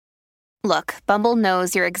Look, Bumble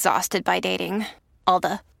knows you're exhausted by dating. All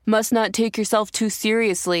the must not take yourself too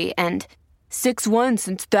seriously and 6'1"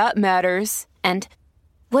 since that matters. And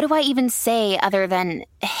what do I even say other than,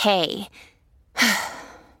 hey?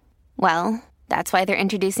 Well, that's why they're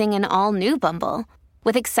introducing an all-new Bumble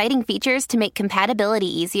with exciting features to make compatibility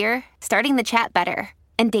easier, starting the chat better,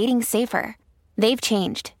 and dating safer. They've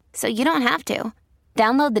changed, so you don't have to.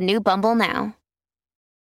 Download the new Bumble now.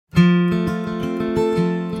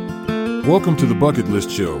 Welcome to the Bucket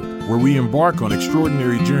List Show, where we embark on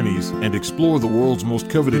extraordinary journeys and explore the world's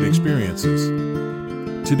most coveted experiences.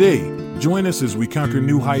 Today, join us as we conquer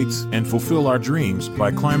new heights and fulfill our dreams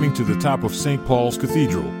by climbing to the top of St. Paul's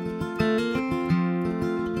Cathedral.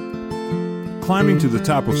 Climbing to the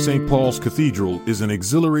top of St. Paul's Cathedral is an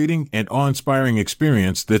exhilarating and awe-inspiring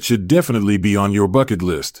experience that should definitely be on your bucket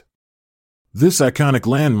list. This iconic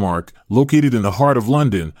landmark, located in the heart of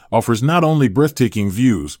London, offers not only breathtaking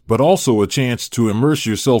views, but also a chance to immerse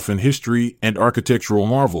yourself in history and architectural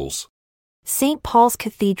marvels. St. Paul's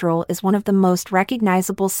Cathedral is one of the most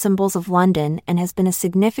recognizable symbols of London and has been a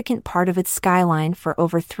significant part of its skyline for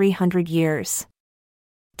over 300 years.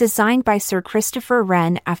 Designed by Sir Christopher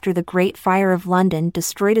Wren after the Great Fire of London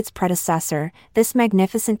destroyed its predecessor, this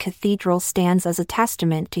magnificent cathedral stands as a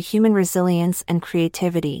testament to human resilience and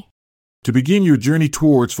creativity. To begin your journey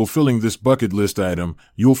towards fulfilling this bucket list item,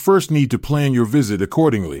 you'll first need to plan your visit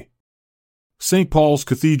accordingly. St. Paul's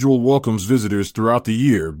Cathedral welcomes visitors throughout the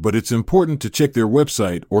year, but it's important to check their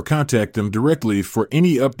website or contact them directly for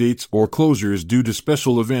any updates or closures due to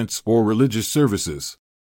special events or religious services.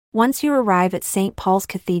 Once you arrive at St. Paul's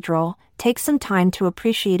Cathedral, take some time to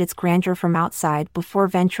appreciate its grandeur from outside before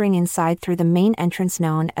venturing inside through the main entrance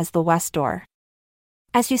known as the West Door.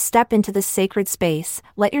 As you step into this sacred space,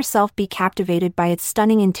 let yourself be captivated by its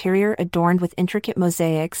stunning interior adorned with intricate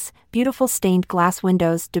mosaics, beautiful stained glass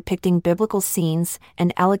windows depicting biblical scenes,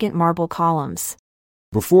 and elegant marble columns.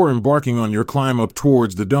 Before embarking on your climb up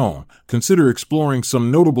towards the dome, consider exploring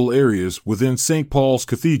some notable areas within St. Paul's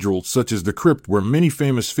Cathedral, such as the crypt where many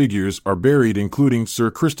famous figures are buried, including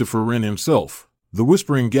Sir Christopher Wren himself. The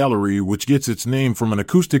Whispering Gallery, which gets its name from an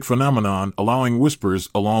acoustic phenomenon allowing whispers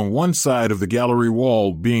along one side of the gallery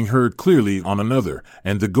wall being heard clearly on another,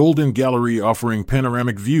 and the Golden Gallery offering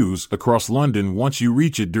panoramic views across London once you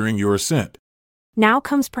reach it during your ascent. Now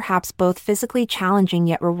comes perhaps both physically challenging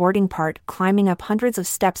yet rewarding part, climbing up hundreds of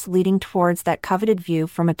steps leading towards that coveted view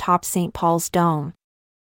from atop St. Paul's Dome.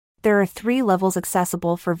 There are 3 levels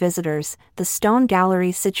accessible for visitors: the Stone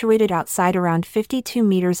Gallery, situated outside around 52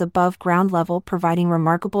 meters above ground level, providing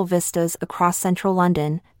remarkable vistas across central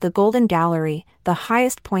London; the Golden Gallery, the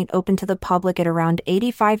highest point open to the public at around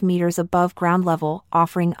 85 meters above ground level,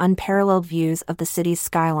 offering unparalleled views of the city's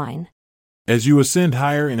skyline. As you ascend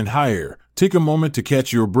higher and higher, take a moment to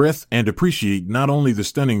catch your breath and appreciate not only the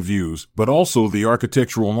stunning views, but also the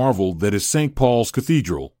architectural marvel that is St. Paul's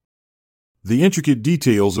Cathedral. The intricate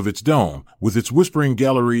details of its dome, with its Whispering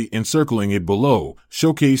Gallery encircling it below,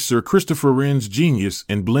 showcase Sir Christopher Wren's genius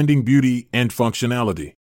in blending beauty and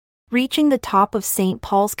functionality. Reaching the top of St.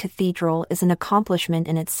 Paul's Cathedral is an accomplishment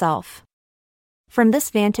in itself. From this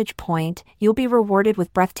vantage point, you'll be rewarded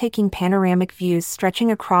with breathtaking panoramic views stretching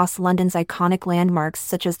across London's iconic landmarks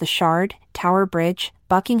such as the Shard, Tower Bridge,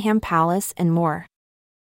 Buckingham Palace, and more.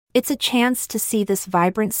 It's a chance to see this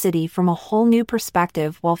vibrant city from a whole new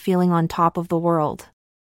perspective while feeling on top of the world.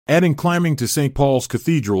 Adding climbing to St. Paul's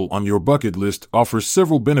Cathedral on your bucket list offers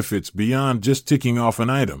several benefits beyond just ticking off an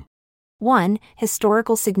item. 1.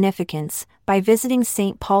 Historical significance. By visiting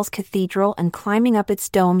St. Paul's Cathedral and climbing up its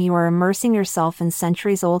dome, you are immersing yourself in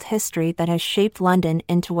centuries-old history that has shaped London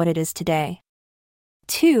into what it is today.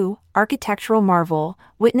 2. Architectural marvel.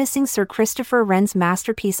 Witnessing Sir Christopher Wren's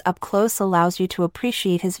masterpiece up close allows you to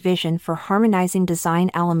appreciate his vision for harmonizing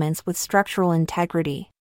design elements with structural integrity.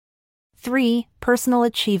 3. Personal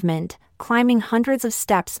achievement. Climbing hundreds of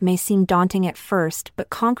steps may seem daunting at first, but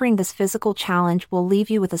conquering this physical challenge will leave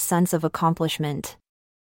you with a sense of accomplishment.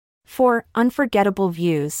 4. Unforgettable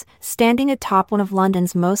views. Standing atop one of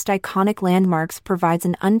London's most iconic landmarks provides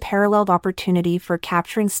an unparalleled opportunity for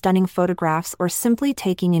capturing stunning photographs or simply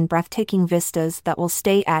taking in breathtaking vistas that will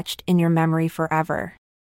stay etched in your memory forever.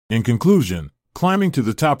 In conclusion, climbing to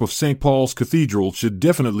the top of St. Paul's Cathedral should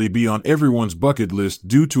definitely be on everyone's bucket list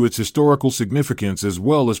due to its historical significance as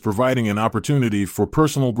well as providing an opportunity for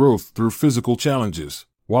personal growth through physical challenges,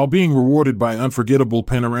 while being rewarded by unforgettable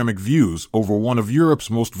panoramic views over one of Europe's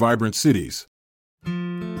most vibrant cities.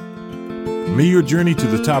 May your journey to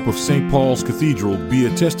the top of St. Paul's Cathedral be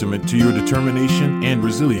a testament to your determination and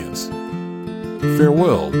resilience.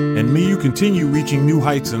 Farewell, and may you continue reaching new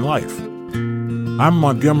heights in life. I'm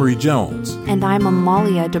Montgomery Jones. And I'm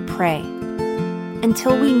Amalia Dupre.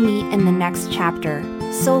 Until we meet in the next chapter,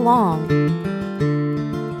 so long.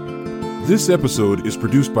 This episode is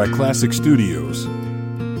produced by Classic Studios.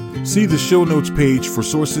 See the show notes page for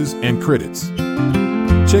sources and credits.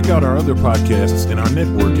 Check out our other podcasts in our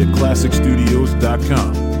network at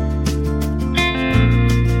classicstudios.com.